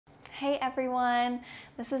Hey everyone,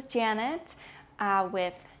 this is Janet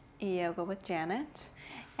with Yoga with Janet,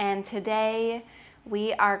 and today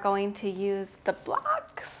we are going to use the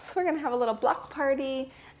blocks. We're going to have a little block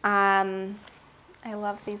party. I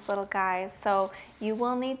love these little guys, so you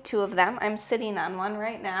will need two of them. I'm sitting on one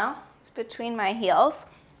right now. It's between my heels,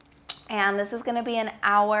 and this is going to be an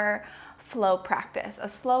hour flow practice, a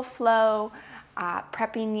slow flow,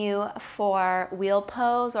 prepping you for wheel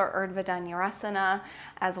pose or Urdhva Dhanurasana,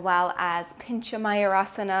 as well as Pincha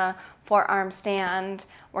Mayurasana, forearm stand.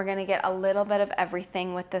 We're going to get a little bit of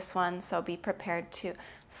everything with this one, so be prepared to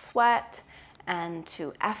sweat and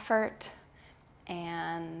to effort,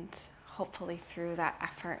 and hopefully through that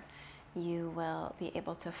effort you will be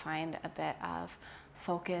able to find a bit of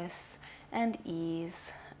focus and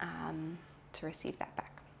ease to receive that back.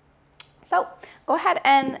 So go ahead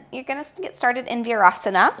and you're going to get started in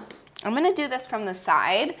Virasana. I'm going to do this from the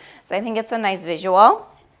side, so I think it's a nice visual.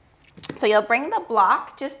 So you'll bring the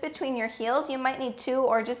block just between your heels. You might need two,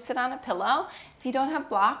 or just sit on a pillow. If you don't have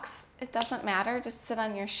blocks, it doesn't matter. Just sit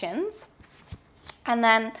on your shins. And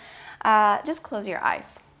then just close your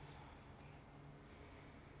eyes.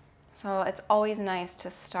 So it's always nice to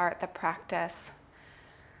start the practice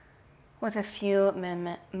with a few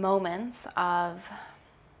moments of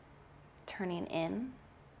turning in,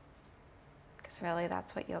 because really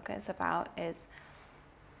that's what yoga is about, is,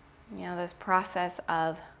 you know, this process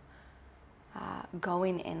of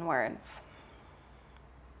going inwards.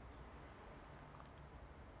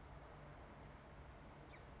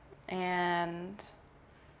 And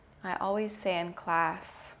I always say in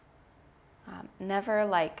class, never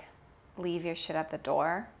leave your shit at the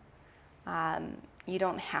door. You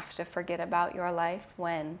don't have to forget about your life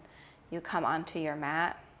when you come onto your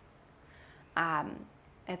mat.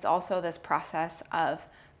 It's also this process of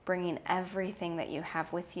bringing everything that you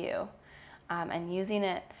have with you and using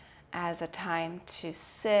it as a time to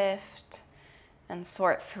sift and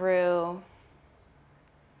sort through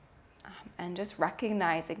and just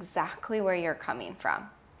recognize exactly where you're coming from.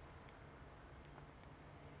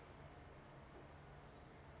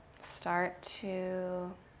 Start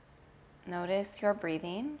to notice your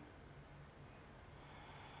breathing.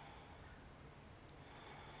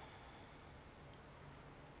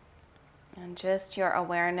 And just your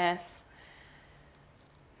awareness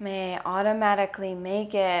may automatically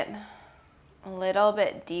make it a little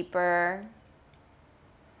bit deeper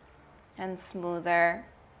and smoother.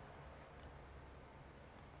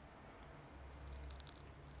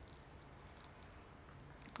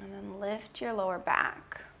 And then lift your lower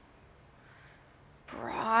back.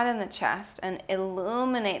 Broaden the chest and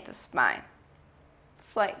illuminate the spine.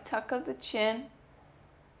 Slight tuck of the chin.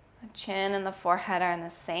 The chin and the forehead are in the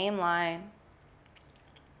same line.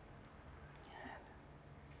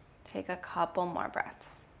 Take a couple more breaths.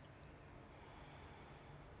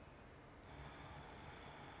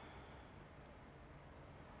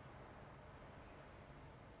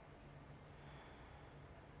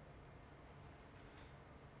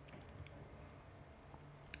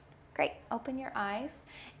 Great. Open your eyes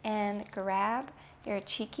and grab your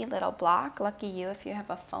cheeky little block. Lucky you if you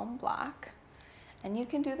have a foam block. And you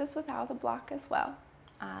can do this without the block as well.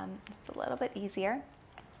 It's a little bit easier.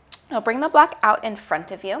 Now bring the block out in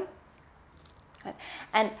front of you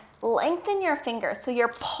and lengthen your fingers. So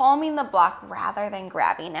you're palming the block rather than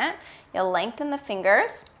grabbing it. You'll lengthen the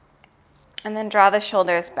fingers and then draw the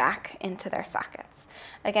shoulders back into their sockets.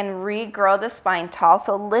 Again, regrow the spine tall.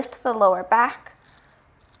 So lift the lower back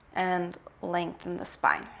and lengthen the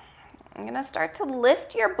spine. I'm going to start to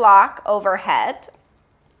lift your block overhead.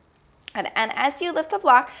 And as you lift the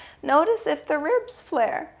block, notice if the ribs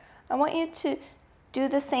flare. I want you to do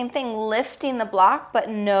the same thing, lifting the block, but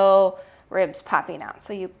no ribs popping out.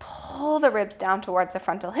 So you pull the ribs down towards the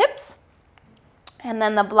frontal hips, and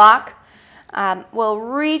then the block will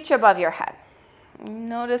reach above your head.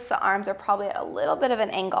 Notice the arms are probably at a little bit of an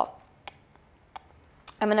angle.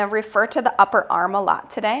 I'm going to refer to the upper arm a lot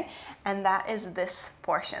today, and that is this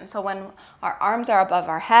portion. So when our arms are above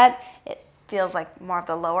our head, it feels like more of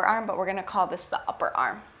the lower arm, but we're going to call this the upper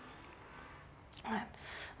arm. All right.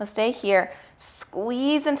 Let's stay here.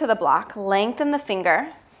 Squeeze into the block, lengthen the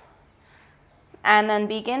fingers, and then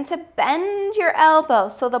begin to bend your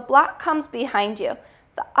elbows so the block comes behind you.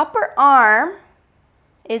 The upper arm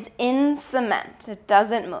is in cement. It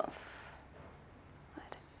doesn't move.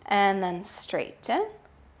 Good. And then straighten.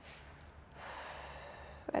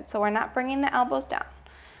 Good. So we're not bringing the elbows down.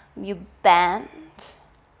 You bend.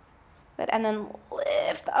 Good. And then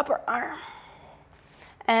lift the upper arm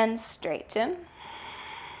and straighten.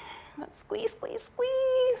 Let's squeeze, squeeze,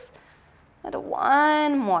 squeeze. And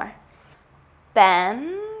one more.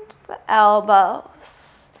 Bend the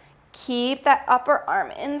elbows. Keep that upper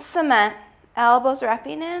arm in cement. Elbows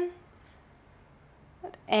wrapping in.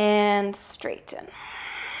 And straighten.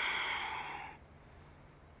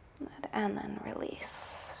 And then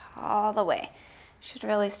release all the way. You should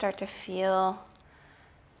really start to feel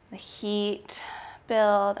the heat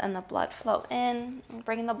build and the blood flow in.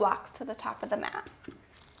 Bring the blocks to the top of the mat.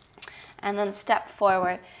 And then step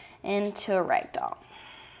forward into a ragdoll.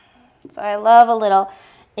 So I love a little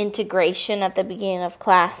integration at the beginning of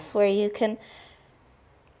class where you can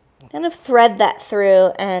kind of thread that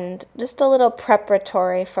through and just a little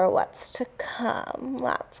preparatory for what's to come.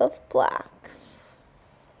 Lots of blocks.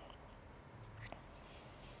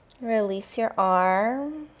 Release your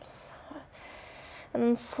arms.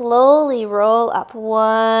 And slowly roll up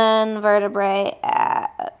one vertebrae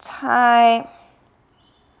at a time.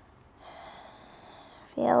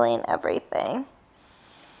 Feeling everything.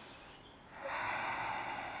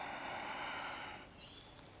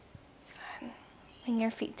 Bring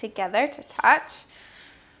your feet together to touch.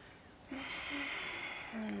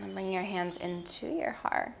 And then bring your hands into your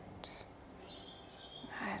heart.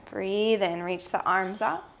 Good. Breathe in, reach the arms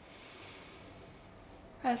up.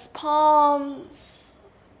 Press palms.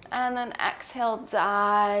 And then exhale,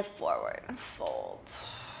 dive forward and fold.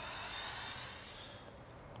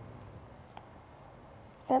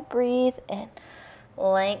 Good. Breathe in.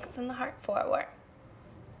 Lengthen the heart forward.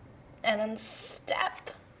 And then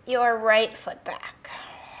step your right foot back.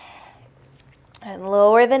 And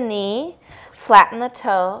lower the knee, flatten the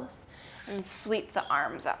toes, and sweep the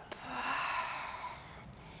arms up.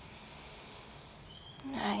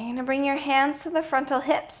 Now you're going to bring your hands to the frontal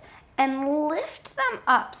hips and lift them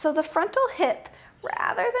up. So the frontal hip,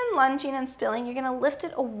 rather than lunging and spilling, you're going to lift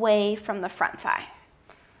it away from the front thigh.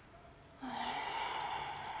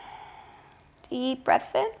 Deep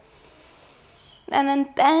breath in. And then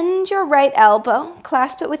bend your right elbow,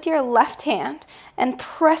 clasp it with your left hand, and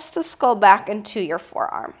press the skull back into your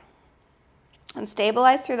forearm. And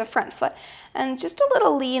stabilize through the front foot, and just a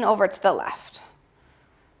little lean over to the left.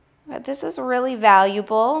 But this is really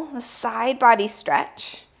valuable, the side body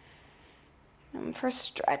stretch. And for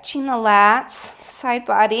stretching the lats, side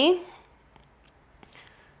body,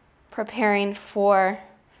 preparing for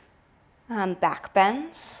back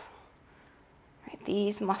bends.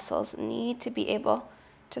 These muscles need to be able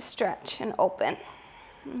to stretch and open.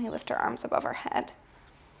 We lift our arms above our head.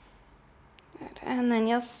 Good. And then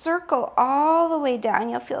you'll circle all the way down.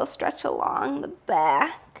 You'll feel a stretch along the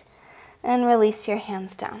back. And release your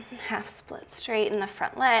hands down. Half split. Straighten the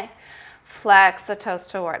front leg. Flex the toes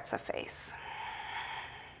towards the face.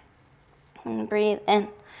 And breathe in.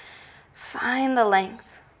 Find the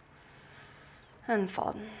length. And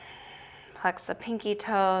fold. Flex the pinky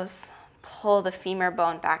toes. Pull the femur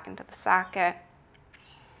bone back into the socket.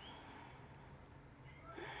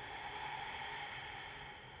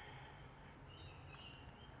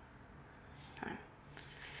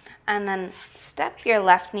 And then step your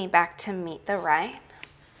left knee back to meet the right.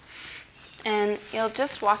 And you'll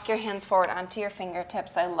just walk your hands forward onto your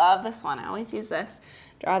fingertips. I love this one. I always use this.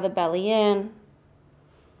 Draw the belly in.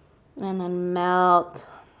 And then melt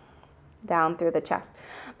down through the chest.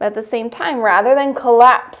 But at the same time, rather than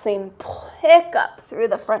collapsing, pick up through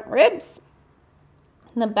the front ribs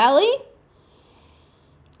and the belly.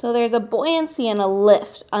 So there's a buoyancy and a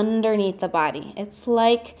lift underneath the body. It's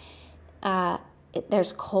like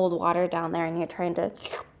there's cold water down there and you're trying to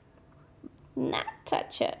not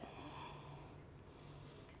touch it.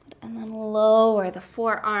 And then lower the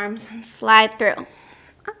forearms and slide through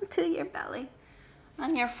onto your belly.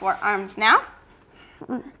 On your forearms now.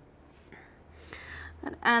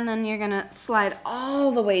 And then you're going to slide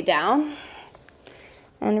all the way down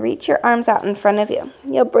and reach your arms out in front of you.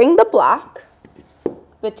 You'll bring the block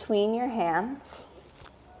between your hands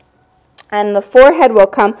and the forehead will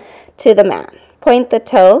come to the mat. Point the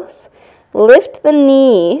toes, lift the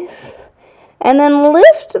knees, and then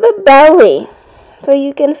lift the belly so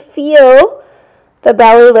you can feel the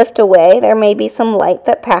belly lift away. There may be some light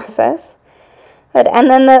that passes. And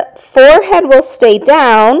then the forehead will stay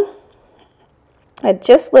down.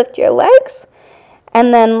 Just lift your legs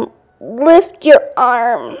and then lift your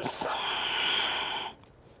arms.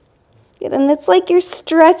 Good. And it's like you're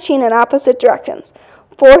stretching in opposite directions.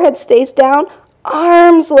 Forehead stays down,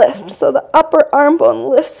 arms lift. So the upper arm bone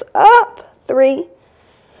lifts up. 3,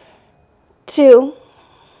 2,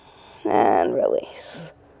 and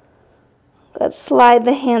release. Good. Slide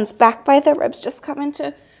the hands back by the ribs. Just come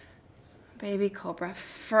into baby cobra.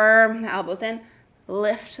 Firm the elbows in.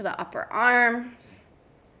 Lift to the upper arms.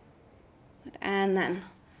 And then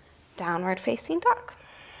downward facing dog.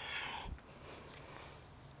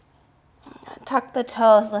 tuck the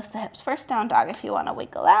toes, lift the hips. First down dog if you want to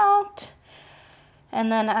wiggle out. And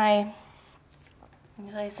then I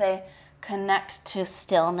usually say connect to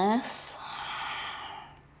stillness,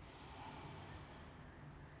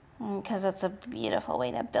 because it's a beautiful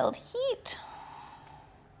way to build heat.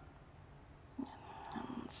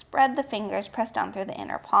 Spread the fingers, press down through the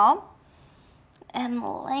inner palm, and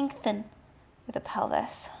lengthen through the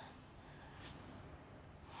pelvis.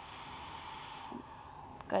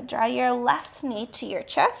 Good. Draw your left knee to your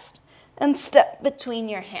chest and step between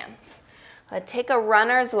your hands. Good. Take a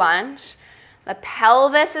runner's lunge. The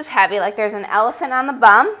pelvis is heavy, like there's an elephant on the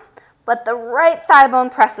bum, but the right thigh bone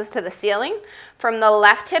presses to the ceiling. From the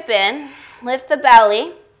left hip in, lift the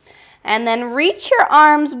belly, and then reach your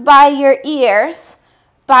arms by your ears.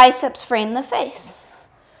 Biceps frame the face.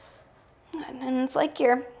 And it's like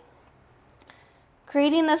you're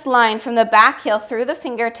creating this line from the back heel through the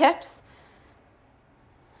fingertips.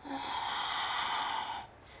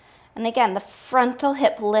 And again, the frontal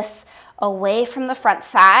hip lifts away from the front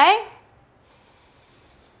thigh.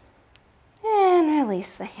 And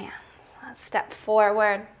release the hands. Step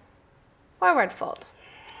forward, forward fold.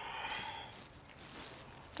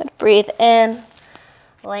 Good. Breathe in,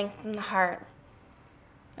 lengthen the heart,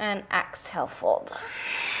 and exhale, fold.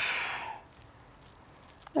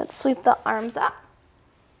 Let's sweep the arms up,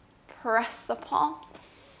 press the palms,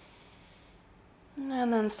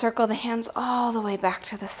 and then circle the hands all the way back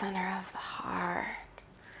to the center of the heart.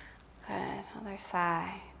 Good. Other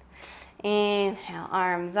side. Inhale,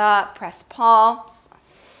 arms up, press palms,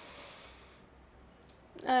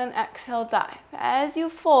 and exhale, dive. As you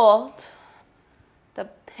fold, the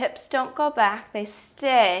hips don't go back, they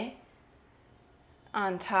stay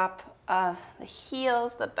on top of the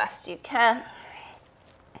heels the best you can.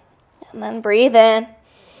 And then breathe in.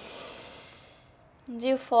 As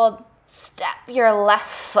you fold, step your left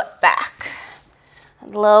foot back.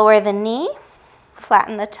 Lower the knee,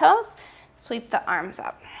 flatten the toes, sweep the arms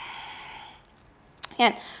up.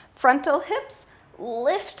 And frontal hips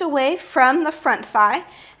lift away from the front thigh,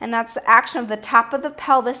 and that's the action of the top of the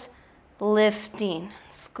pelvis lifting,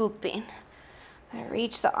 scooping.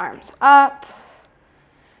 Reach the arms up.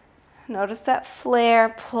 Notice that flare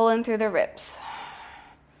pulling through the ribs.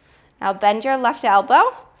 Now bend your left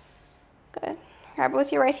elbow. Good. Grab it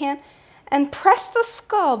with your right hand and press the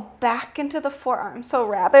skull back into the forearm. So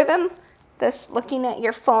rather than this looking at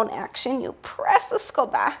your phone action, you press the skull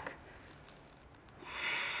back.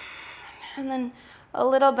 And then a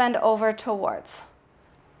little bend over towards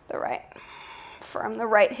the right. Firm the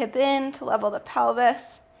right hip in to level the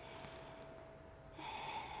pelvis.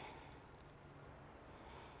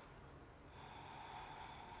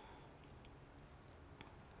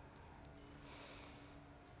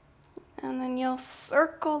 And then you'll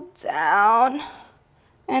circle down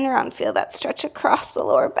and around. Feel that stretch across the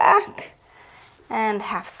lower back and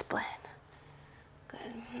half split. Good.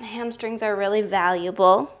 The hamstrings are really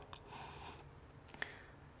valuable,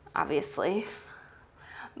 obviously,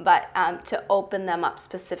 but to open them up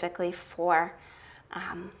specifically for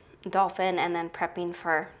dolphin and then prepping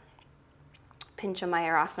for Pincha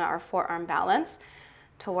Mayurasana or forearm balance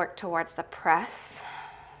to work towards the press.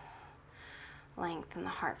 Lengthen the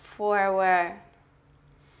heart forward.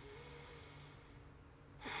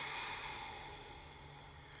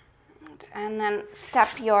 And then step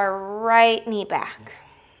your right knee back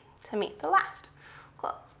to meet the left.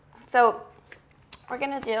 Cool. So what we're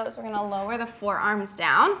going to do is we're going to lower the forearms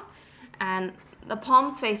down and the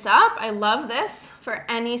palms face up. I love this for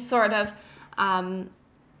any sort of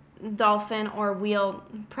dolphin or wheel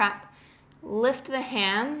prep. Lift the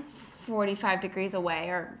hands 45 degrees away,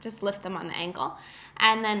 or just lift them on the ankle.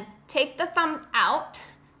 And then take the thumbs out,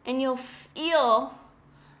 and you'll feel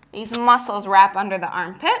these muscles wrap under the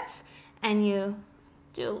armpits, and you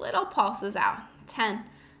do little pulses out. 10,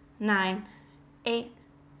 9, 8,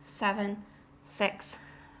 7, 6,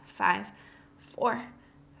 5, 4,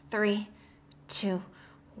 3, 2,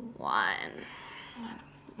 1.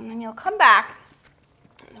 And then you'll come back.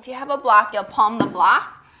 If you have a block, you'll palm the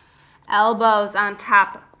block. Elbows on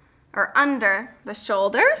top or under the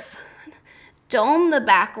shoulders. Dome the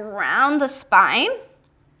back, round the spine.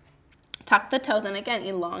 Tuck the toes, and again,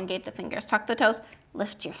 elongate the fingers. Tuck the toes,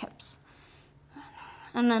 lift your hips.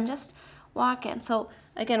 And then just walk in. So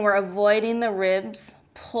again, we're avoiding the ribs.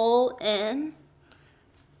 Pull in.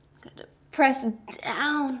 Good. Press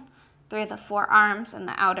down through the forearms and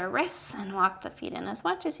the outer wrists and walk the feet in as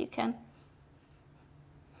much as you can.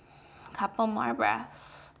 A couple more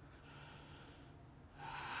breaths.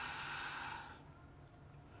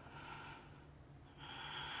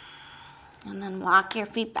 And then walk your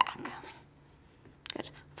feet back. Good.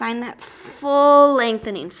 Find that full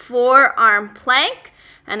lengthening, forearm plank.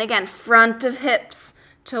 And again, front of hips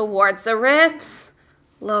towards the ribs.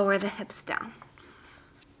 Lower the hips down.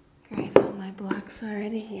 Great, all my blocks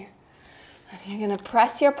already here. And you're gonna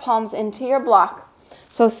press your palms into your block.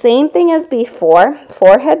 So same thing as before,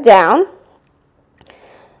 forehead down.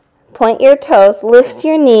 Point your toes, lift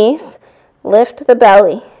your knees, lift the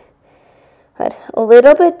belly. Good. A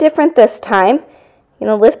little bit different this time. You're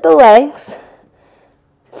gonna lift the legs.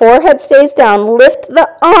 Forehead stays down, lift the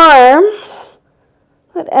arms.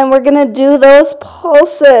 Good. And we're gonna do those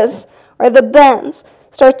pulses or the bends.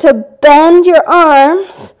 Start to bend your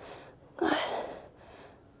arms. Good.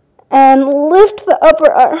 And lift the upper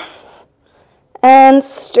arms. And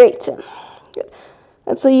straighten. Good.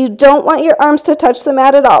 And so you don't want your arms to touch the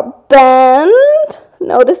mat at all. Bend.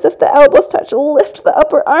 Notice if the elbows touch. Lift the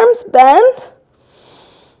upper arms, bend.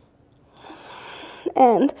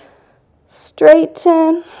 And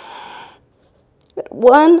straighten. Good.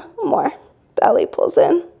 One more. Belly pulls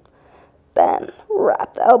in. Bend.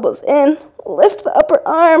 Wrap the elbows in. Lift the upper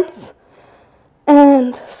arms.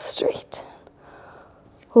 And straighten.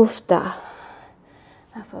 Oofda.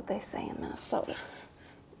 That's what they say in Minnesota.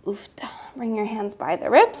 Oofda. Bring your hands by the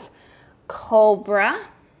ribs. Cobra.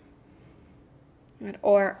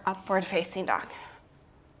 Or upward facing dog.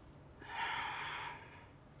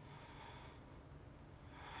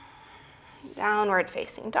 Downward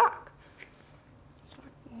facing dog.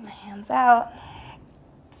 My hands out.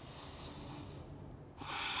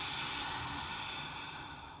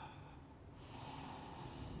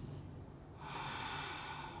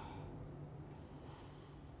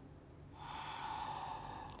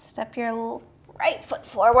 Step your right foot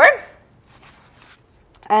forward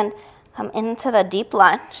and come into the deep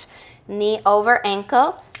lunge. Knee over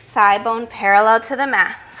ankle, thigh bone parallel to the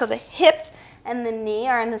mat. So the hip and the knee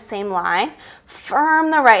are in the same line.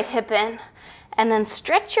 Firm the right hip in and then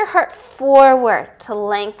stretch your heart forward to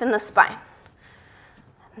lengthen the spine.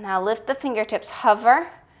 Now lift the fingertips,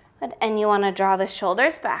 hover, and you want to draw the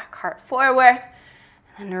shoulders back, heart forward,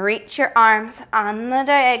 and reach your arms on the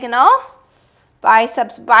diagonal.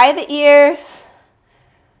 Biceps by the ears.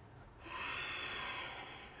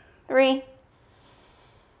 3,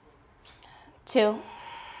 2,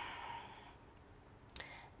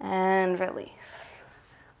 and release.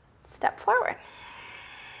 Step forward.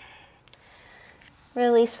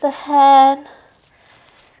 Release the head,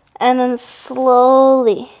 and then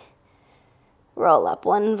slowly roll up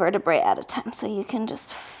one vertebrae at a time so you can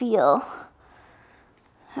just feel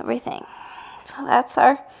everything. So that's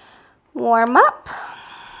our warm up.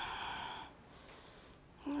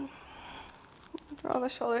 Roll the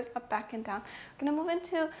shoulders up, back, and down. We're going to move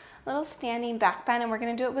into a little standing back bend, and we're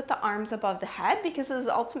going to do it with the arms above the head because this is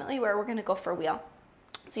ultimately where we're going to go for wheel.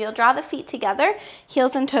 So you'll draw the feet together,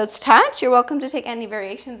 heels and toes touch. You're welcome to take any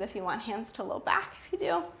variations if you want, hands to low back if you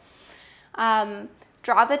do.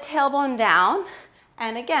 Draw the tailbone down,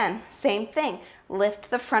 and again, same thing.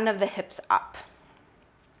 Lift the front of the hips up.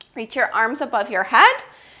 Reach your arms above your head.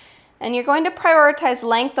 And you're going to prioritize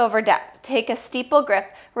length over depth. Take a steeple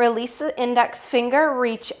grip, release the index finger,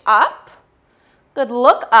 reach up. Good,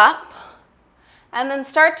 look up. And then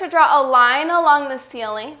start to draw a line along the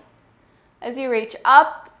ceiling as you reach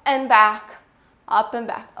up and back, up and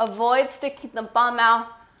back. Avoid sticking the bum out.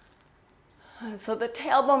 So the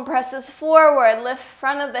tailbone presses forward, lift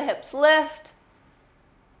front of the hips, lift.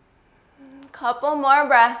 Couple more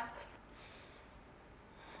breaths.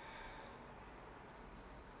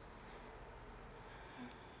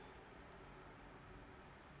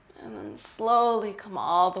 And then slowly come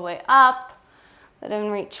all the way up. Let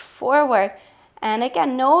them reach forward. And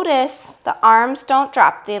again, notice the arms don't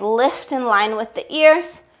drop. They lift in line with the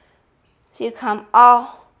ears. So you come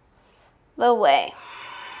all the way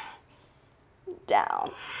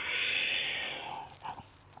down.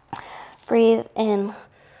 Breathe in,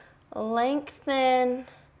 lengthen,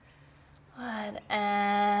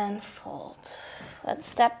 and fold. Let's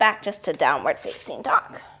step back just to downward facing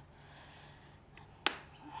dog.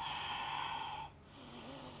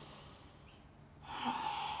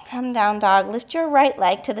 From down dog, lift your right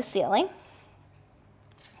leg to the ceiling.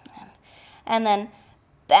 And then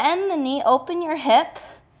bend the knee, open your hip.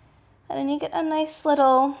 And then you get a nice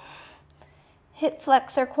little hip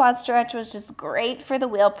flexor quad stretch, which is great for the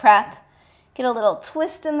wheel prep. Get a little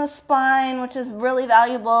twist in the spine, which is really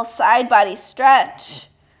valuable. Side body stretch.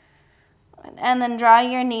 And then draw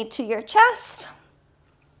your knee to your chest.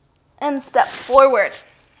 And step forward.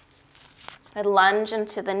 And lunge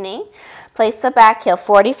into the knee. Place the back heel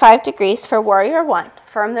 45 degrees for warrior one.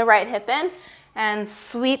 Firm the right hip in and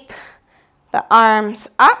sweep the arms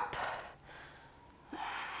up.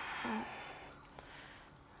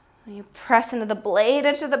 You press into the blade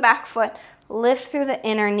edge of the back foot, lift through the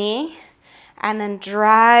inner knee, and then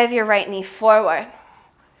drive your right knee forward.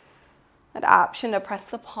 An option to press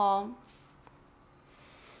the palms.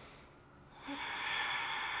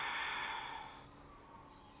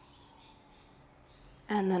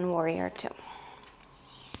 And then warrior two.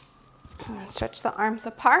 And then stretch the arms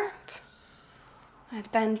apart. And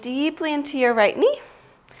bend deeply into your right knee.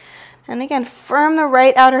 And again, firm the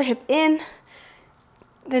right outer hip in.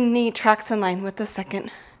 The knee tracks in line with the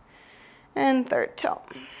second and third toe.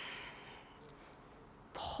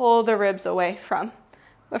 Pull the ribs away from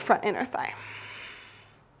the front inner thigh.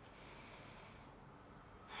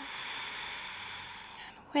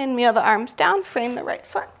 Windmill the arms down, frame the right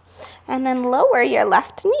foot, and then lower your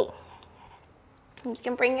left knee. You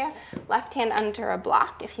can bring your left hand under a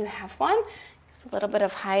block if you have one. Use a little bit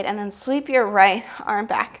of height, and then sweep your right arm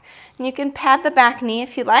back. And you can pad the back knee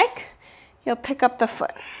if you like. You'll pick up the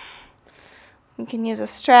foot. You can use a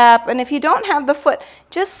strap, and if you don't have the foot,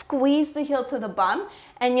 just squeeze the heel to the bum,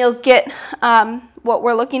 and you'll get what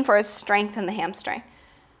we're looking for is strength in the hamstring.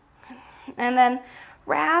 And then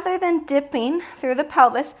rather than dipping through the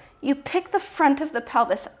pelvis, you pick the front of the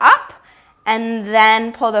pelvis up and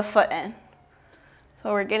then pull the foot in.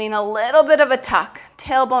 So we're getting a little bit of a tuck.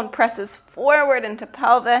 Tailbone presses forward into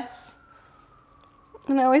pelvis.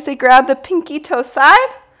 And I always say grab the pinky toe side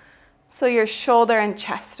so your shoulder and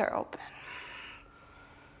chest are open.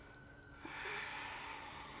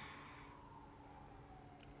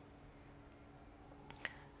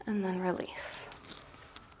 And then release.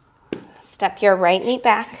 Step your right knee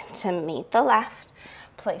back to meet the left.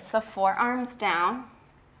 Place the forearms down.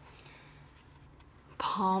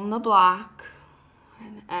 Palm the block.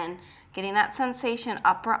 And getting that sensation,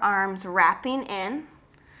 upper arms wrapping in.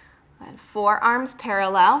 And forearms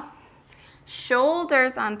parallel.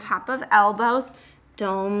 Shoulders on top of elbows.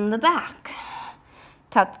 Dome the back.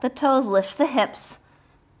 Tuck the toes, lift the hips.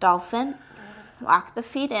 Dolphin. Lock the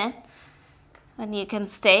feet in. And you can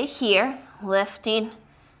stay here, lifting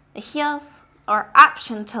the heels, or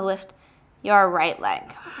option to lift your right leg.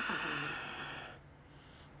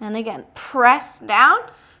 And again, press down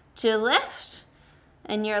to lift,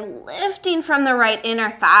 and you're lifting from the right inner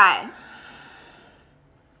thigh.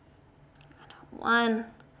 One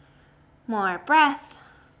more breath.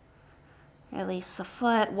 Release the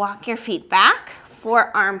foot, walk your feet back,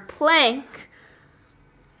 forearm plank.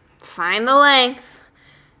 Find the length.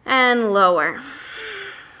 And lower.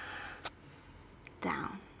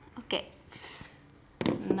 Down. Okay.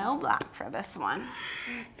 No block for this one.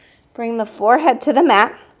 Bring the forehead to the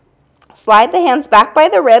mat. Slide the hands back by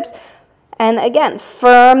the ribs. And again,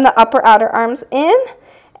 firm the upper outer arms in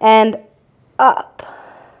and up.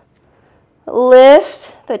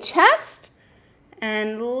 Lift the chest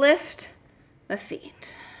and lift the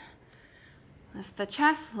feet. Lift the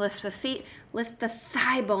chest, lift the feet, lift the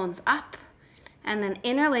thigh bones up. And then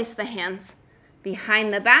interlace the hands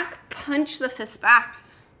behind the back, punch the fist back,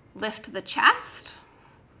 lift the chest.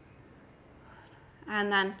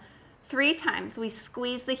 And then 3 times we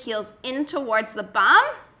squeeze the heels in towards the bum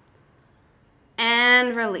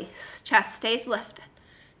and release. Chest stays lifted.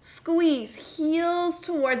 Squeeze heels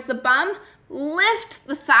towards the bum, lift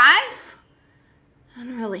the thighs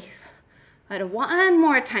and release. But one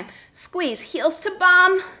more time. Squeeze heels to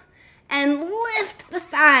bum and lift the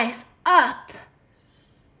thighs up.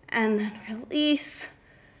 And then release,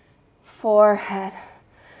 forehead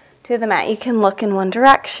to the mat. You can look in one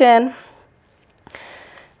direction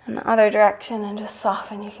and the other direction and just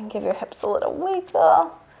soften. You can give your hips a little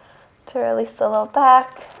wiggle to release the low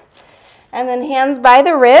back. And then hands by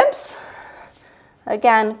the ribs.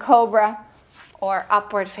 Again, cobra or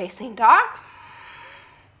upward facing dog.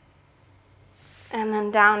 And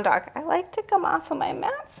then down dog. I like to come off of my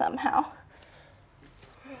mat somehow.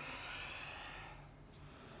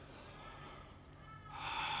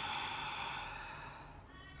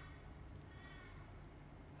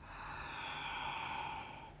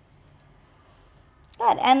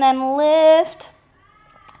 Good, and then lift.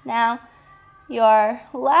 Now, your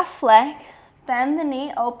left leg, bend the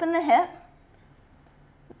knee, open the hip.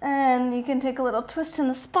 And you can take a little twist in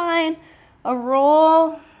the spine, a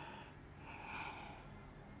roll.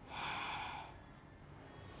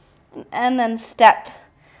 And then step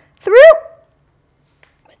through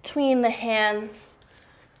between the hands.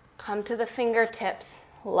 Come to the fingertips.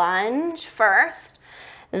 Lunge first.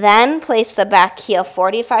 Then place the back heel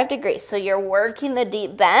 45 degrees. So you're working the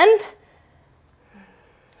deep bend.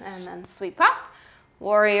 And then sweep up.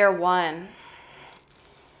 Warrior one.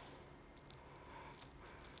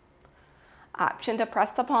 Option to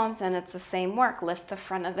press the palms, and it's the same work. Lift the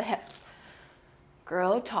front of the hips.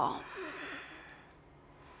 Grow tall.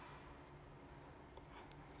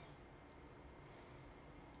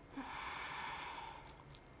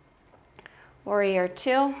 Warrior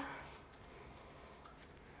two.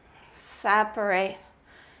 Separate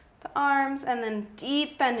the arms and then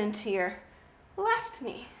deep bend into your left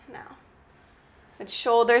knee now. With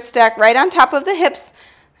shoulders stacked right on top of the hips,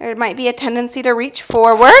 there might be a tendency to reach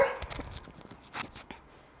forward.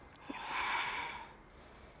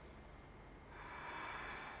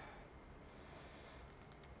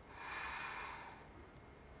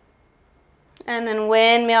 And then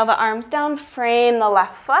windmill the arms down, frame the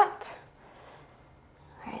left foot.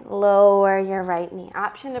 All right, lower your right knee.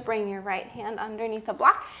 Option to bring your right hand underneath the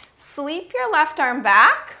block. Sweep your left arm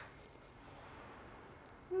back.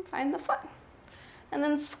 And find the foot. And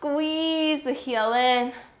then squeeze the heel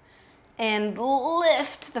in and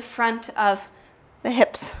lift the front of the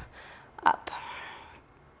hips up.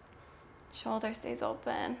 Shoulder stays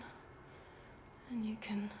open. And you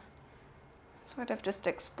can sort of just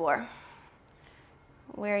explore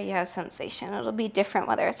where you have sensation. It'll be different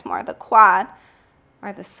whether it's more the quad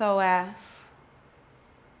or the psoas.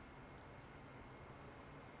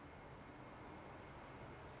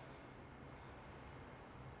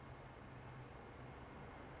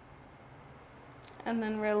 And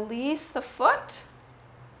then release the foot.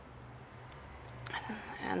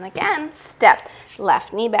 And again, step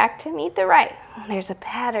left knee back to meet the right. There's a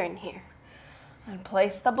pattern here. And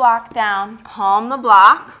place the block down, palm the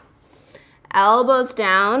block. Elbows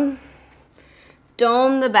down,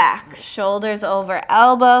 dome the back, shoulders over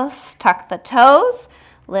elbows, tuck the toes,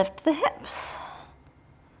 lift the hips.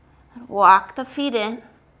 Walk the feet in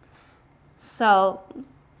so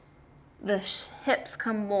the hips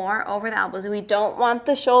come more over the elbows. We don't want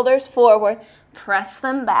the shoulders forward. Press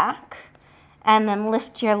them back and then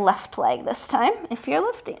lift your left leg this time if you're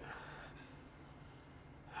lifting.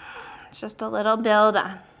 It's just a little build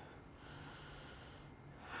on.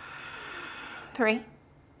 3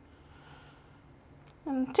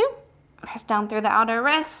 and 2. Press down through the outer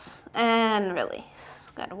wrists and release.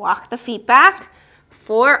 Good. Walk the feet back.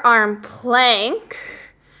 Forearm plank.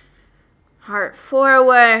 Heart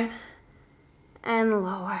forward and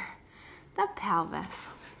lower the pelvis.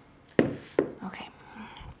 Okay.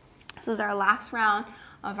 This is our last round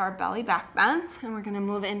of our belly back bends, and we're going to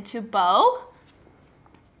move into bow.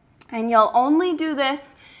 And you'll only do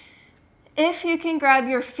this if you can grab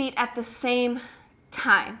your feet at the same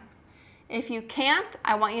time. If you can't,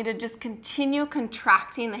 I want you to just continue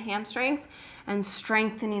contracting the hamstrings and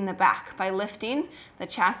strengthening the back by lifting the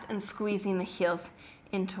chest and squeezing the heels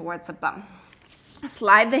in towards the bum.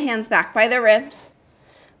 Slide the hands back by the ribs.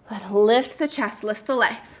 Lift the chest, lift the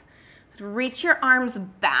legs. Reach your arms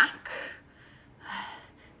back.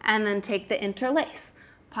 And then take the interlace.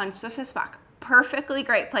 Punch the fist back. Perfectly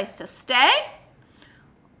great place to stay.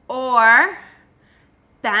 Or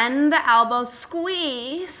bend the elbows,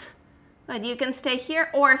 squeeze. But you can stay here,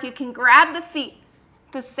 or if you can grab the feet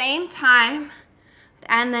at the same time,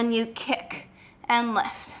 and then you kick and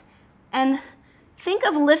lift. And think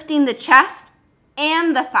of lifting the chest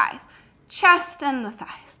and the thighs. Chest and the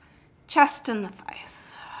thighs. Chest and the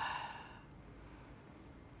thighs.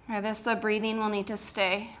 For this, the breathing will need to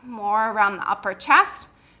stay more around the upper chest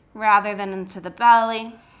rather than into the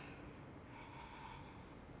belly.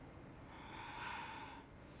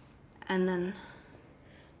 And then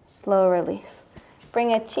slow release.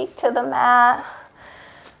 Bring a cheek to the mat.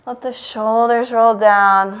 Let the shoulders roll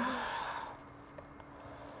down.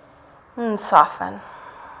 And soften.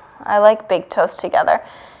 I like big toes together.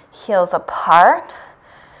 Heels apart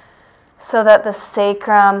so that the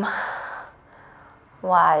sacrum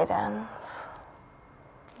widens.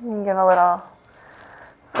 You can give a little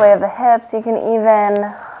sway of the hips. You can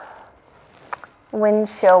even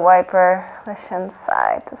windshield wiper the shins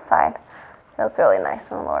side to side. Feels really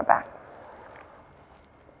nice in the lower back.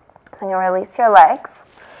 Then you'll release your legs.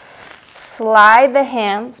 Slide the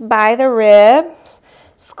hands by the ribs.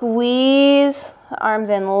 Squeeze the arms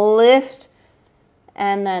in, lift,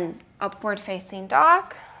 and then upward facing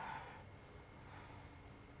dog.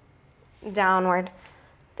 Downward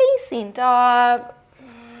facing dog.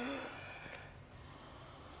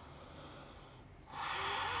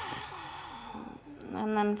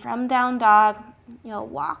 And then from down dog, you'll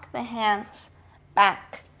walk the hands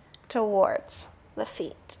back towards the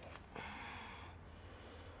feet.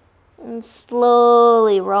 And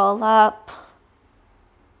slowly roll up.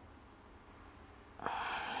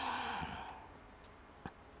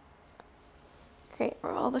 Great,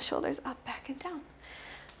 roll the shoulders up, back, and down.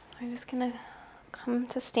 So I'm just gonna come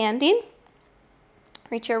to standing.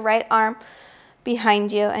 Reach your right arm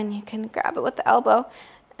behind you, and you can grab it with the elbow.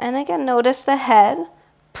 And again, notice the head.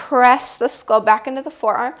 Press the skull back into the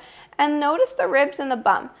forearm, and notice the ribs and the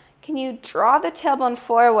bum. Can you draw the tailbone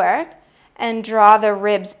forward and draw the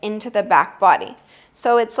ribs into the back body?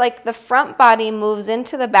 So it's like the front body moves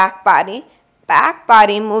into the back body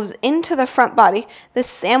moves into the front body, this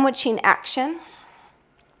sandwiching action.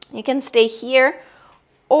 You can stay here,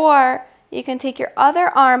 or you can take your other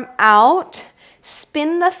arm out,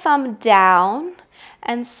 spin the thumb down,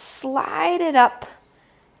 and slide it up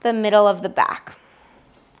the middle of the back.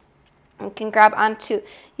 You can grab onto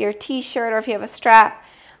your t-shirt, or if you have a strap.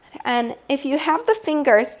 And if you have the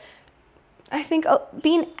fingers, I think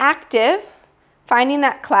being active, finding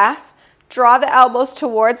that clasp, draw the elbows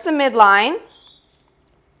towards the midline.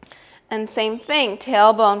 And same thing,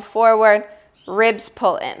 tailbone forward, ribs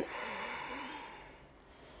pull in.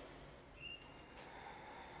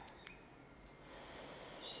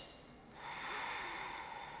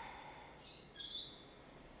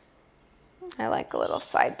 I like a little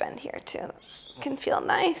side bend here too. That can feel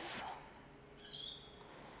nice.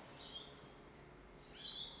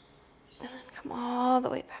 And then come all the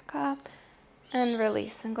way back up and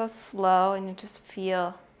release and go slow, and you just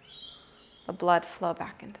feel the blood flow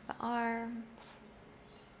back into the arms.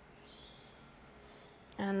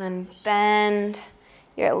 And then bend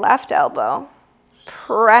your left elbow.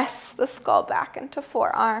 Press the skull back into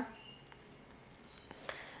forearm.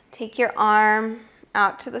 Take your arm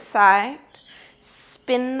out to the side.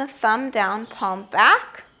 Spin the thumb down, palm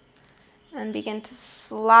back. And begin to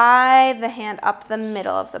slide the hand up the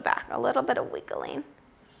middle of the back. A little bit of wiggling.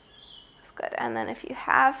 That's good. And then if you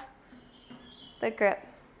have the grip,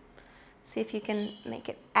 see if you can make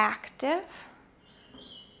it active.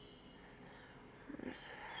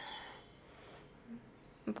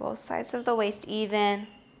 Both sides of the waist even.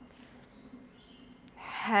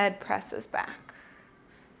 Head presses back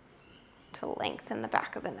to lengthen the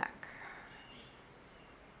back of the neck.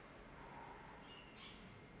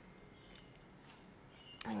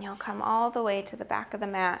 And you'll come all the way to the back of the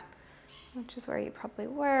mat, which is where you probably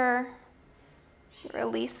were.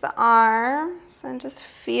 Release the arms and just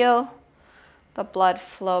feel the blood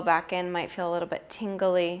flow back in. Might feel a little bit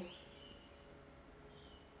tingly.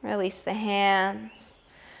 Release the hands.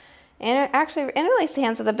 And release the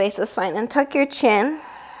hands at the base of the spine and tuck your chin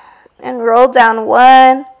and roll down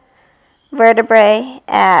one vertebrae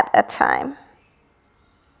at a time.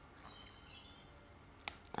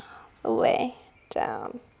 Away,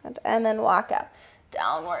 down, and then walk up.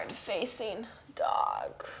 Downward facing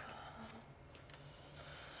dog.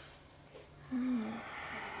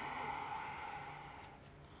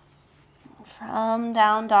 From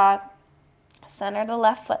down dog, center the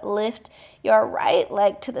left foot, lift your right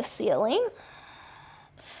leg to the ceiling.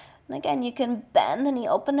 And again, you can bend the knee,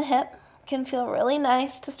 open the hip. Can feel really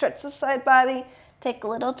nice to stretch the side body. Take a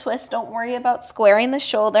little twist. Don't worry about squaring the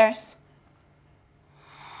shoulders.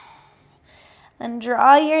 Then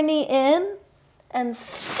draw your knee in and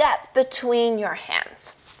step between your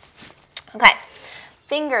hands. Okay,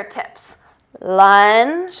 fingertips.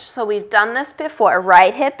 Lunge. So we've done this before.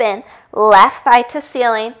 Right hip in, left thigh to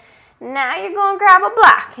ceiling. Now you're going to grab a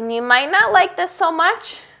block. And you might not like this so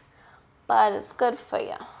much, but it's good for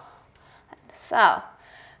you. So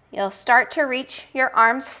you'll start to reach your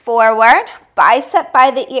arms forward, bicep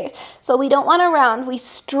by the ears. So we don't want to round. We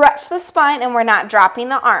stretch the spine and we're not dropping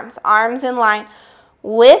the arms. Arms in line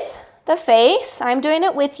with the face. I'm doing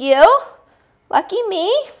it with you. Lucky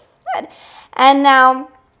me. Good. And now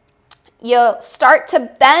you'll start to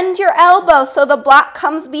bend your elbow so the block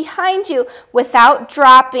comes behind you without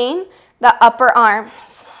dropping the upper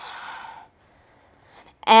arms.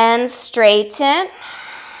 And straighten.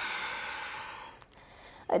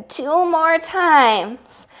 2 more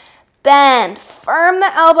times. Bend. Firm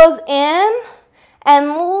the elbows in and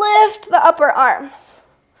lift the upper arms.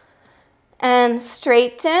 And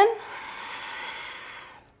straighten.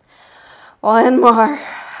 1 more.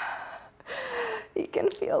 You can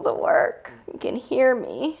feel the work. You can hear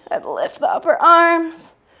me. I'd lift the upper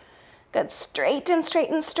arms. Good. Straighten,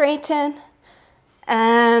 straighten, straighten.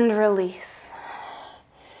 And release.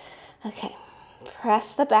 Okay.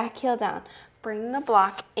 Press the back heel down. Bring the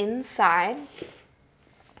block inside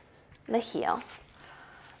the heel.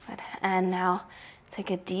 Good. And now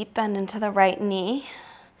take a deep bend into the right knee.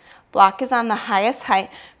 Block is on the highest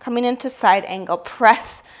height, coming into side angle.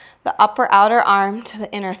 Press the upper outer arm to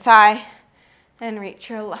the inner thigh and reach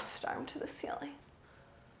your left arm to the ceiling.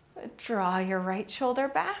 Good. Draw your right shoulder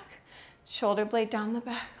back. Shoulder blade down the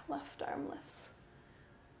back. Left arm lifts.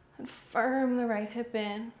 And firm the right hip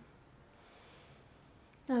in.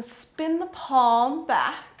 Now spin the palm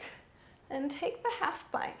back and take the half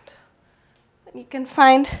bind. And you can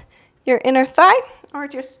find your inner thigh or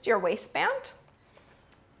just your waistband.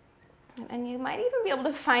 And you might even be able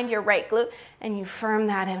to find your right glute and you firm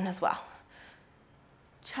that in as well.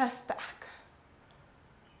 Chest back.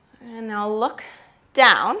 And now look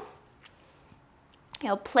down.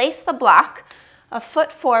 You'll place the block a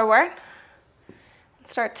foot forward and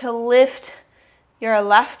start to lift your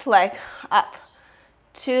left leg up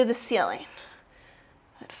to the ceiling.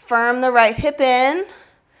 Good. Firm the right hip in.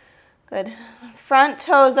 Good. Front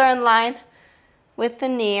toes are in line with the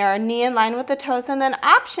knee, or knee in line with the toes, and then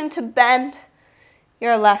option to bend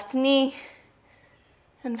your left knee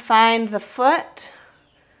and find the foot,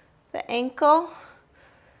 the ankle,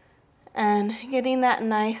 and getting that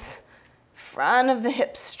nice front of the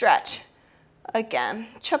hip stretch. Again,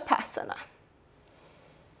 Chapasana.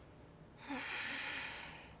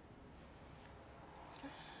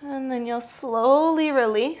 And then you'll slowly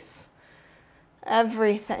release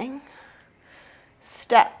everything.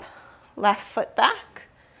 Step left foot back,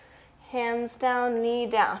 hands down, knee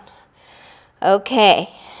down. Okay,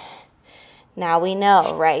 now we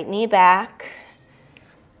know right knee back,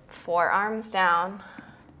 forearms down,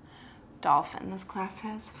 dolphin. This class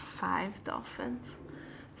has 5 dolphins,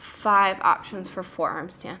 5 options for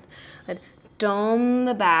forearm stand. Good. Dome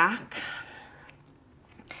the back,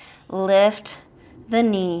 lift the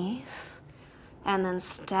knees, and then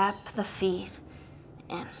step the feet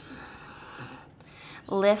in.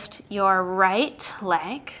 Lift your right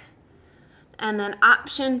leg, and then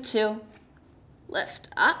option to lift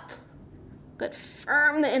up. Good.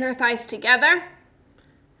 Firm the inner thighs together.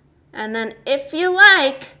 And then if you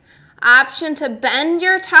like, option to bend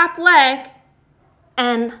your top leg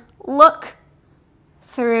and look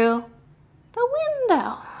through the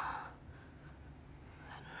window.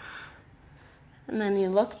 And then you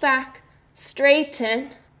look back, straighten,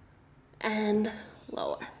 and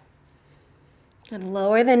lower. Good.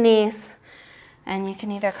 Lower the knees, and you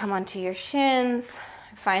can either come onto your shins.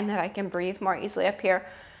 I find that I can breathe more easily up here,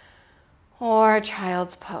 or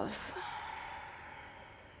child's pose.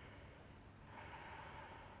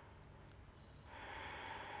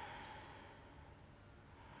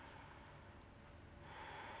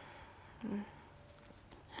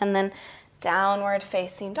 And then downward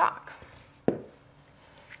facing dog.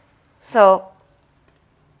 So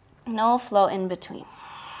no flow in between.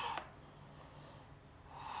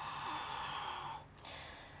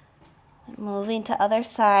 Moving to other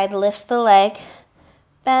side, lift the leg,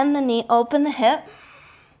 bend the knee, open the hip.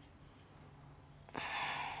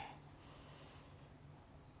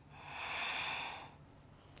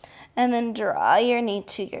 And then draw your knee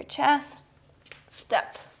to your chest,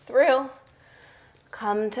 step through,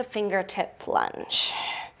 come to fingertip lunge.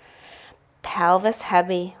 Pelvis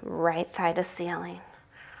heavy, right thigh to ceiling,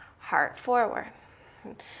 heart forward.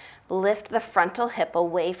 Lift the frontal hip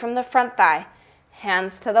away from the front thigh,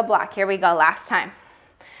 hands to the block. Here we go, last time.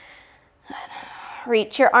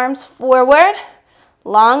 Reach your arms forward,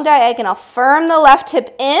 long diagonal. Firm the left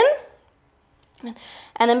hip in,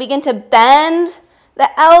 and then begin to bend the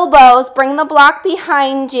elbows. Bring the block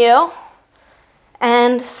behind you,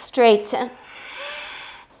 and straighten.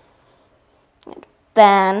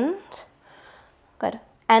 Bend. Good.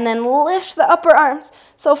 And then lift the upper arms.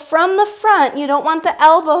 So from the front, you don't want the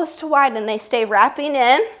elbows to widen. They stay wrapping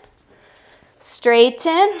in.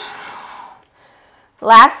 Straighten.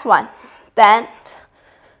 Last one. Bend.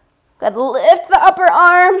 Good. Lift the upper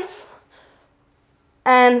arms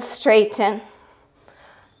and straighten.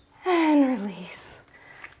 And release.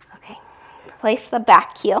 Okay. Place the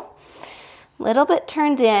back heel. Little bit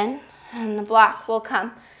turned in, and the block will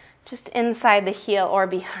come just inside the heel or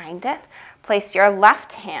behind it. Place your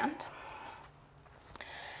left hand,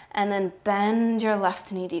 and then bend your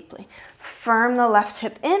left knee deeply. Firm the left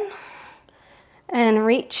hip in, and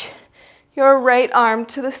reach your right arm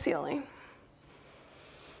to the ceiling.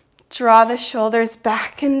 Draw the shoulders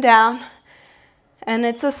back and down, and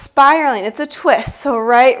it's a spiraling, it's a twist. So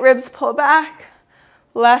right ribs pull back,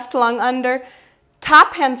 left lung under,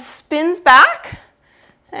 top hand spins back,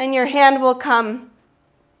 and your hand will come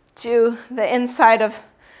to the inside of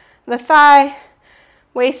the thigh,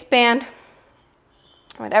 waistband,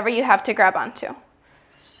 whatever you have to grab onto.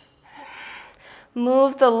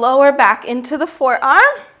 Move the lower back into the forearm,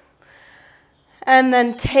 and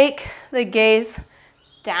then take the gaze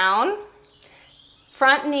down.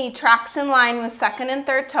 Front knee tracks in line with second and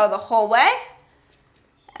third toe the whole way,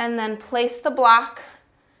 and then place the block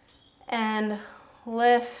and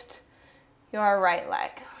lift your right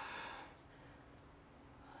leg.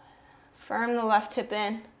 Firm the left hip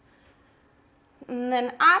in, and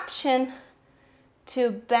then option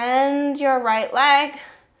to bend your right leg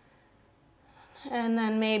and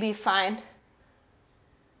then maybe find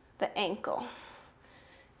the ankle.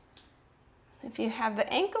 If you have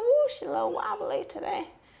the ankle, whoosh, a little wobbly today.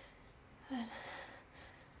 Good.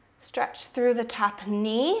 Stretch through the top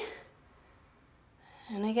knee.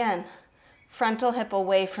 And again, frontal hip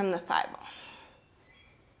away from the thigh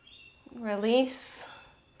bone. Release.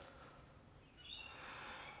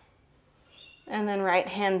 And then right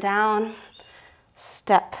hand down.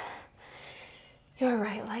 Step your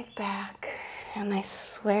right leg back. And I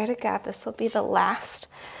swear to God, this will be the last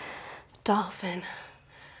dolphin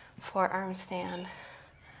forearm stand.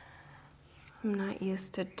 I'm not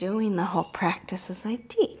used to doing the whole practice as I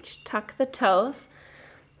teach. Tuck the toes.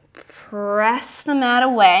 Press the mat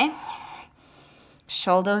away.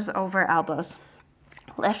 Shoulders over elbows.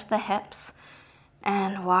 Lift the hips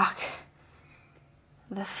and walk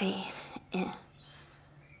the feet in.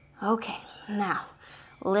 Okay, now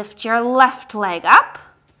lift your left leg up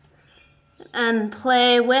and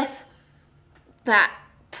play with that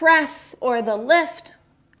press or the lift.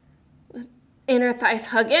 Inner thighs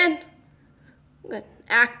hug in. Good.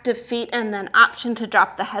 Active feet and then option to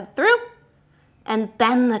drop the head through and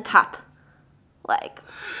bend the top leg.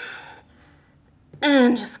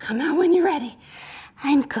 And just come out when you're ready.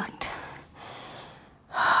 I'm cooked.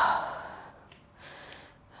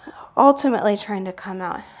 Ultimately trying to come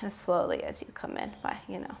out as slowly as you come in, but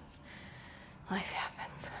you know, life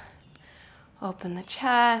happens. Open the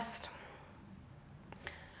chest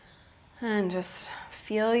and just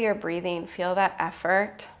feel your breathing, feel that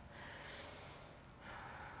effort.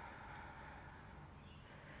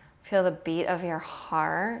 Feel the beat of your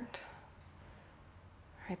heart,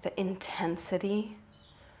 right? The intensity.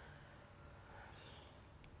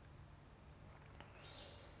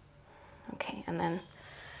 Okay, and then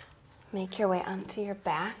make your way onto your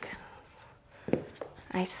back.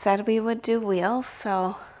 I said we would do wheels,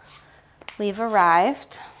 so we've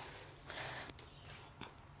arrived.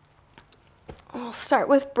 We'll start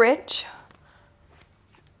with bridge.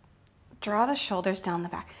 Draw the shoulders down the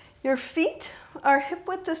back. Your feet are hip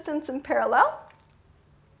width distance and parallel.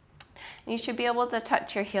 You should be able to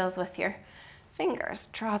touch your heels with your fingers.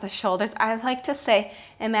 Draw the shoulders. I like to say,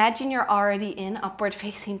 imagine you're already in upward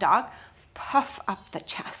facing dog. Puff up the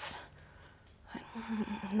chest.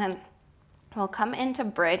 And then we'll come into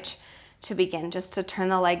bridge to begin, just to turn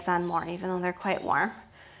the legs on more, even though they're quite warm.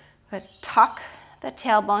 But tuck the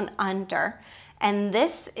tailbone under. And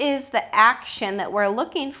this is the action that we're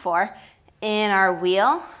looking for in our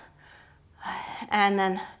wheel. And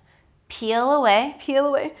then peel away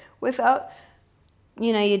without,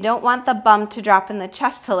 you don't want the bum to drop in the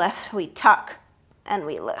chest to lift. We tuck and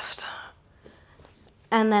we lift.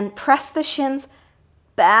 And then press the shins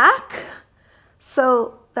back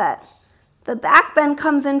so that the back bend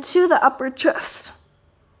comes into the upper chest.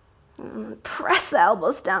 And press the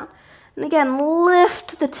elbows down. And again,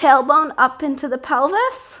 lift the tailbone up into the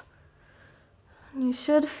pelvis. You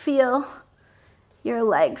should feel your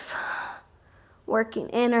legs working,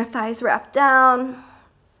 inner thighs wrapped down.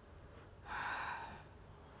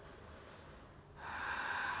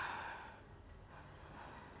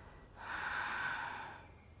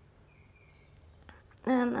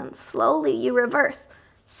 And then slowly you reverse.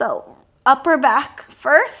 So upper back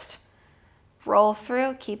first, roll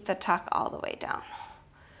through, keep the tuck all the way down.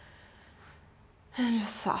 And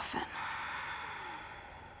just soften.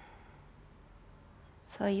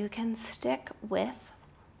 So you can stick with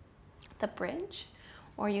the bridge,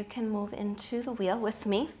 or you can move into the wheel with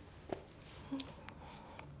me.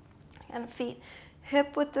 And feet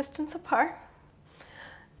hip width distance apart.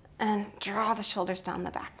 And draw the shoulders down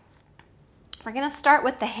the back. We're going to start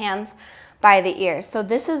with the hands by the ears. So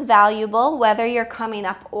this is valuable whether you're coming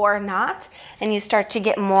up or not, and you start to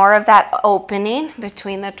get more of that opening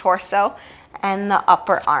between the torso and the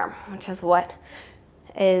upper arm, which is what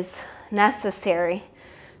is necessary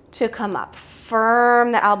to come up.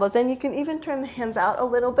 Firm the elbows, and you can even turn the hands out a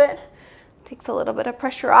little bit. Takes a little bit of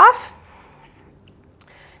pressure off.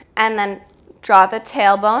 And then draw the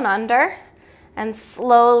tailbone under and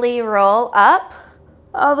slowly roll up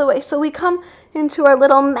all the way. So we come into our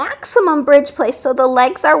little maximum bridge place. So the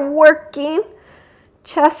legs are working,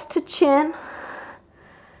 chest to chin.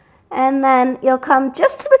 And then you'll come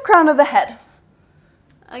just to the crown of the head.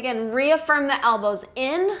 Again, reaffirm the elbows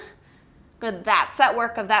in. Good, that's that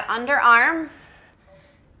work of that underarm.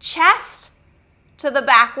 Chest to the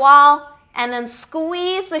back wall, and then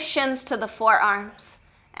squeeze the shins to the forearms.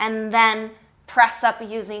 And then press up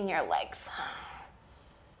using your legs.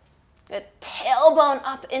 Good, tailbone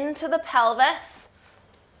up into the pelvis.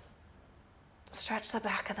 Stretch the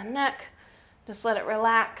back of the neck. Just let it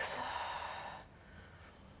relax.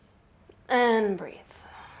 And breathe.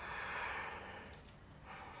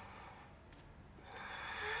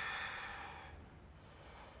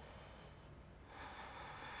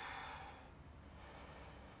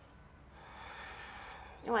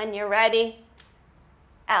 When you're ready,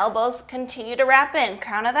 elbows continue to wrap in,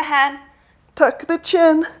 crown of the head, tuck the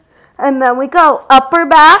chin, and then we go upper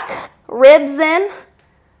back, ribs in,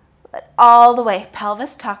 but all the way,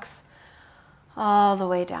 pelvis tucks all the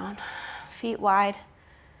way down, feet wide,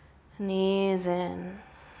 knees in.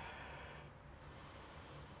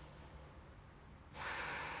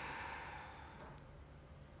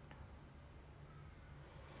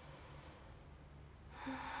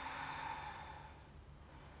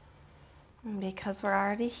 And because we're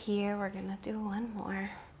already here, we're gonna do one more.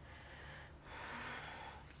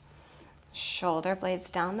 Shoulder blades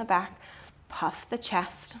down the back, puff the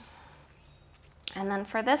chest. And then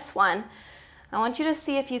for this one, I want you to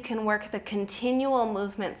see if you can work the continual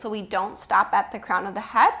movement so we don't stop at the crown of the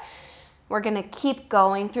head. We're gonna keep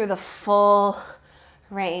going through the full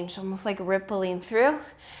range, almost like rippling through,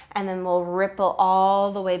 and then we'll ripple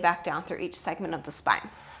all the way back down through each segment of the spine.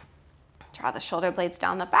 Draw the shoulder blades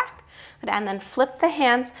down the back, and then flip the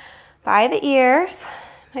hands by the ears,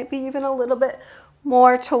 maybe even a little bit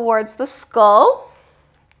more towards the skull.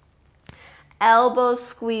 Elbows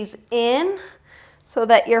squeeze in so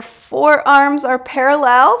that your forearms are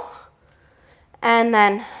parallel, and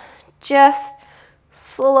then just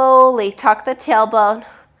slowly tuck the tailbone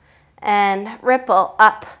and ripple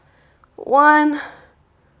up. One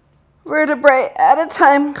vertebrae at a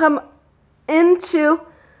time, come into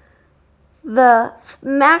the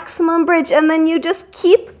maximum bridge, and then you just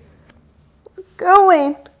keep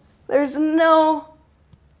going. There's no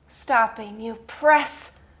stopping. You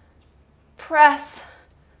press, press,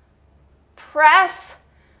 press,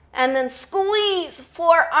 and then squeeze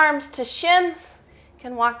forearms to shins. You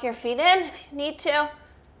can walk your feet in if you need to.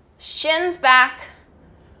 Shins back.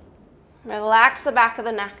 Relax the back of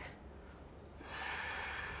the neck.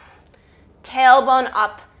 Tailbone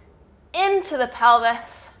up into the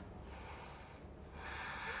pelvis.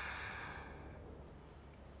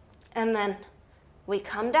 And then we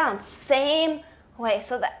come down, same way.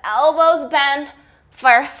 So the elbows bend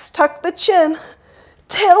first, tuck the chin,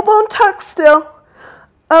 tailbone tuck still,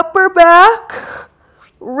 upper back,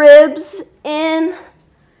 ribs in.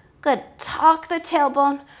 Good, tuck the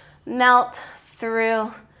tailbone, melt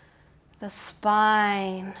through the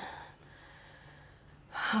spine.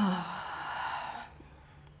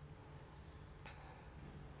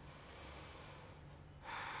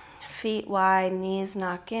 Feet wide, knees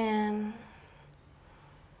knock in.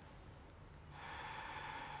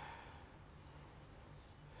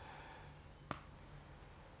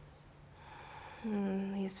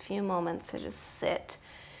 These few moments to just sit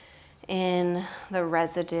in the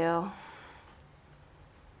residue.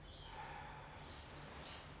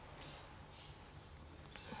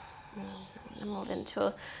 Move into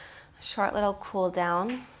a short little cool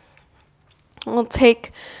down. We'll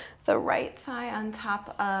take the right thigh on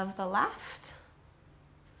top of the left.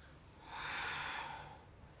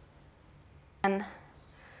 And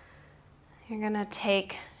you're gonna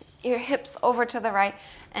take your hips over to the right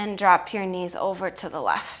and drop your knees over to the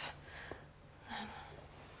left.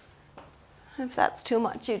 If that's too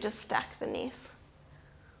much, you just stack the knees.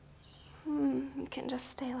 You can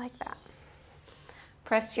just stay like that.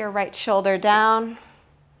 Press your right shoulder down.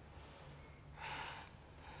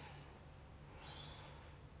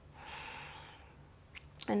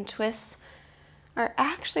 And twists are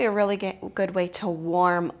actually a really good way to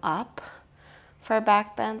warm up for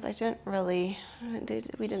back bends. we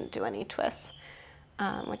didn't do any twists,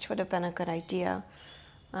 which would have been a good idea.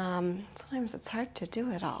 Sometimes it's hard to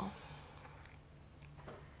do it all.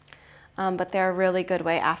 But they're a really good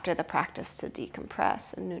way after the practice to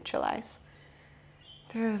decompress and neutralize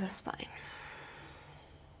through the spine.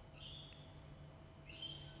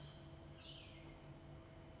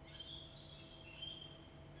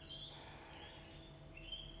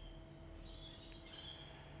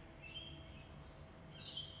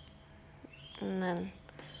 And then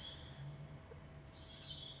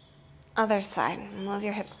other side, move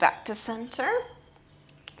your hips back to center.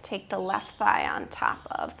 Take the left thigh on top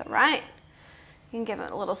of the right. You can give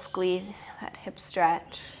it a little squeeze, that hip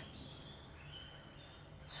stretch.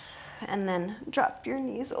 And then drop your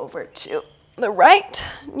knees over to the right.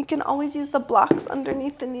 You can always use the blocks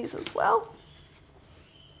underneath the knees as well.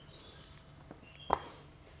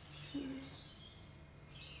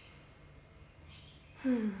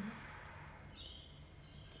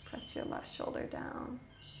 Press your left shoulder down.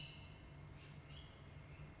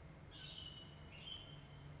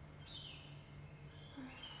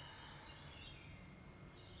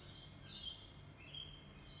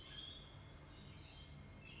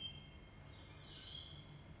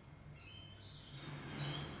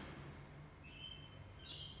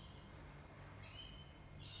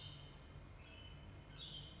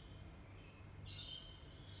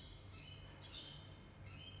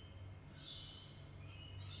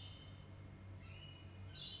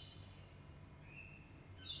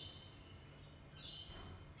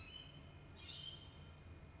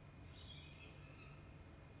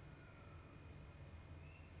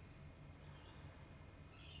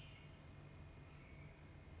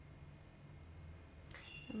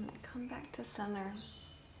 Come back to center.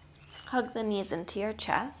 Hug the knees into your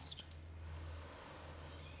chest.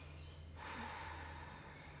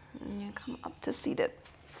 And you come up to seated.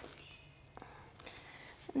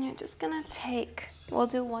 And you're just gonna we'll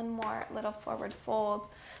do one more little forward fold,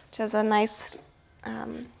 which is a nice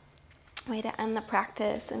way to end the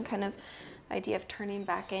practice and kind of idea of turning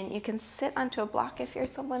back in. You can sit onto a block if you're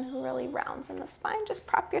someone who really rounds in the spine. Just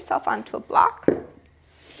prop yourself onto a block.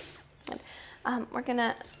 And, we're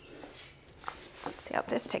gonna, let's see, I'll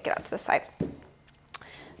just take it out to the side.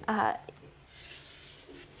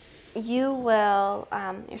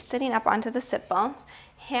 You're sitting up onto the sit bones,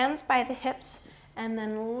 hands by the hips, and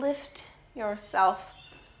then lift yourself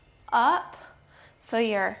up so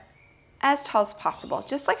you're as tall as possible.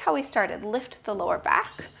 Just like how we started, lift the lower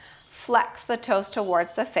back, flex the toes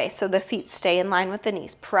towards the face so the feet stay in line with the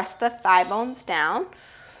knees. Press the thigh bones down,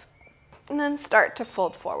 and then start to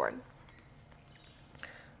fold forward.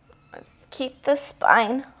 Keep the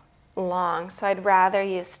spine long, so I'd rather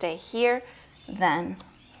you stay here than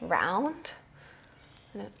round.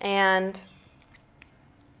 And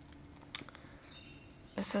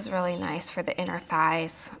this is really nice for the inner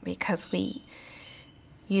thighs because we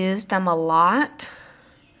use them a lot,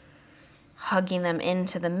 hugging them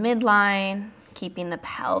into the midline, keeping the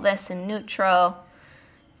pelvis in neutral,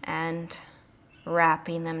 and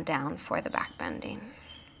wrapping them down for the back bending.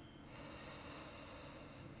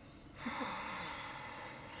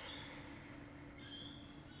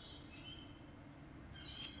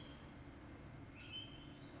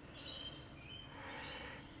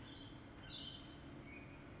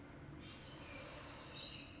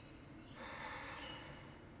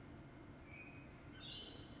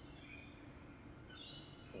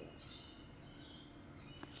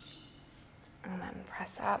 And then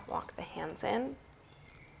press up, walk the hands in,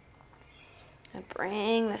 and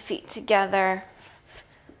bring the feet together.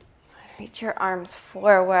 Reach your arms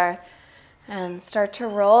forward and start to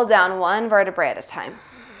roll down one vertebrae at a time.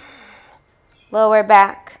 Lower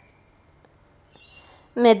back,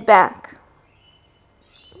 mid back,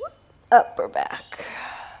 upper back.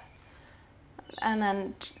 And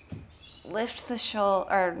then lift the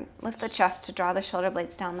chest to draw the shoulder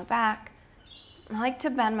blades down the back. I like to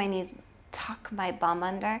bend my knees, tuck my bum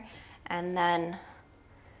under, and then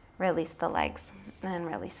release the legs, and then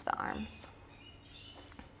release the arms.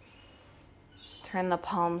 Turn the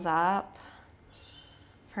palms up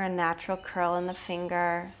for a natural curl in the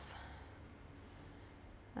fingers.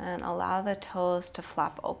 And allow the toes to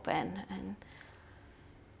flap open. And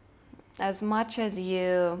as much as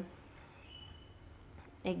you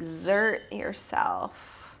exert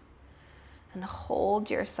yourself and hold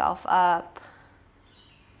yourself up,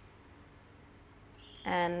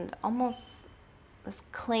 and almost this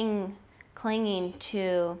clinging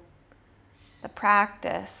to the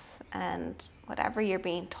practice and whatever you're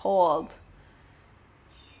being told.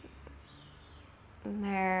 And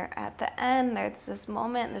there, at the end, there's this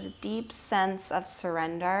moment, this deep sense of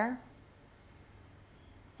surrender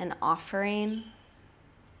and offering,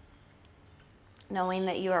 knowing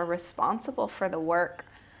that you are responsible for the work,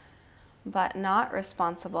 but not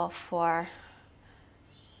responsible for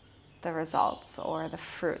the results or the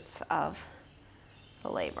fruits of the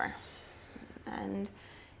labor. And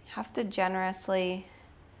you have to generously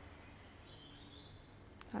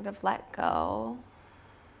sort of let go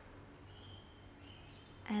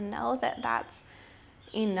and know that that's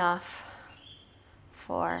enough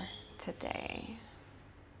for today.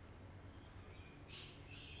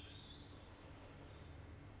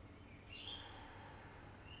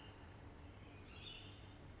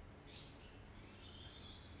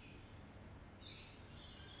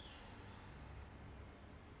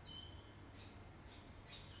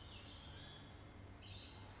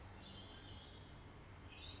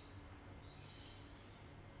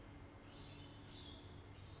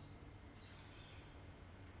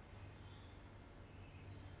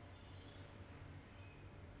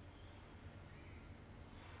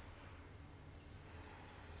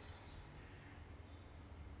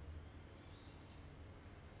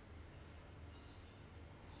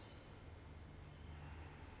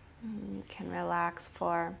 You can relax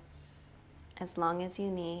for as long as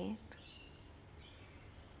you need.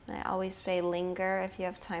 I always say linger if you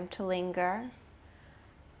have time to linger.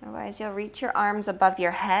 Otherwise, you'll reach your arms above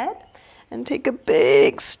your head and take a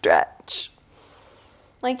big stretch.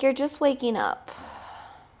 Like you're just waking up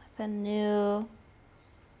with a new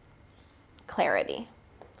clarity.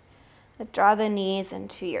 Draw the knees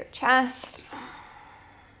into your chest.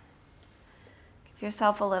 Give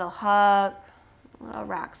yourself a little hug. A little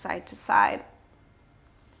rock side to side.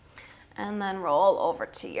 And then roll over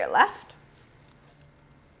to your left.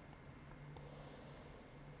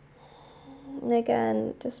 And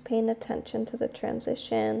again, just paying attention to the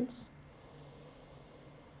transitions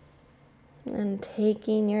and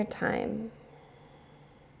taking your time.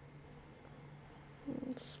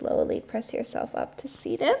 And slowly press yourself up to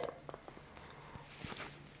seated.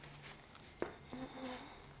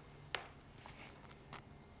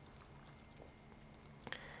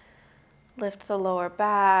 Lift the lower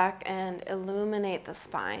back and illuminate the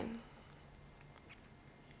spine.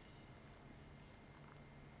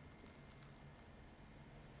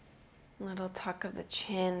 Little tuck of the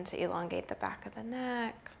chin to elongate the back of the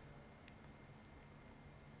neck.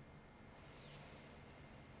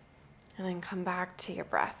 And then come back to your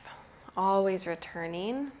breath. Always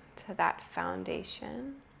returning to that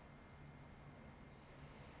foundation.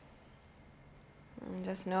 And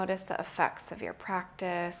just notice the effects of your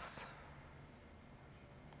practice.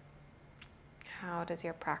 How does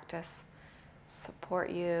your practice support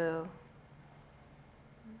you?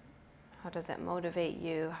 How does it motivate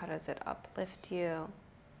you? How does it uplift you?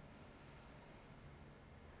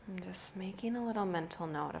 And just making a little mental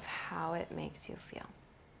note of how it makes you feel.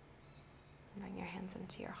 Bring your hands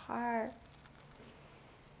into your heart.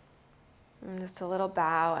 And just a little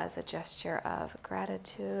bow as a gesture of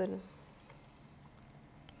gratitude.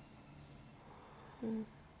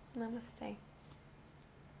 Namaste.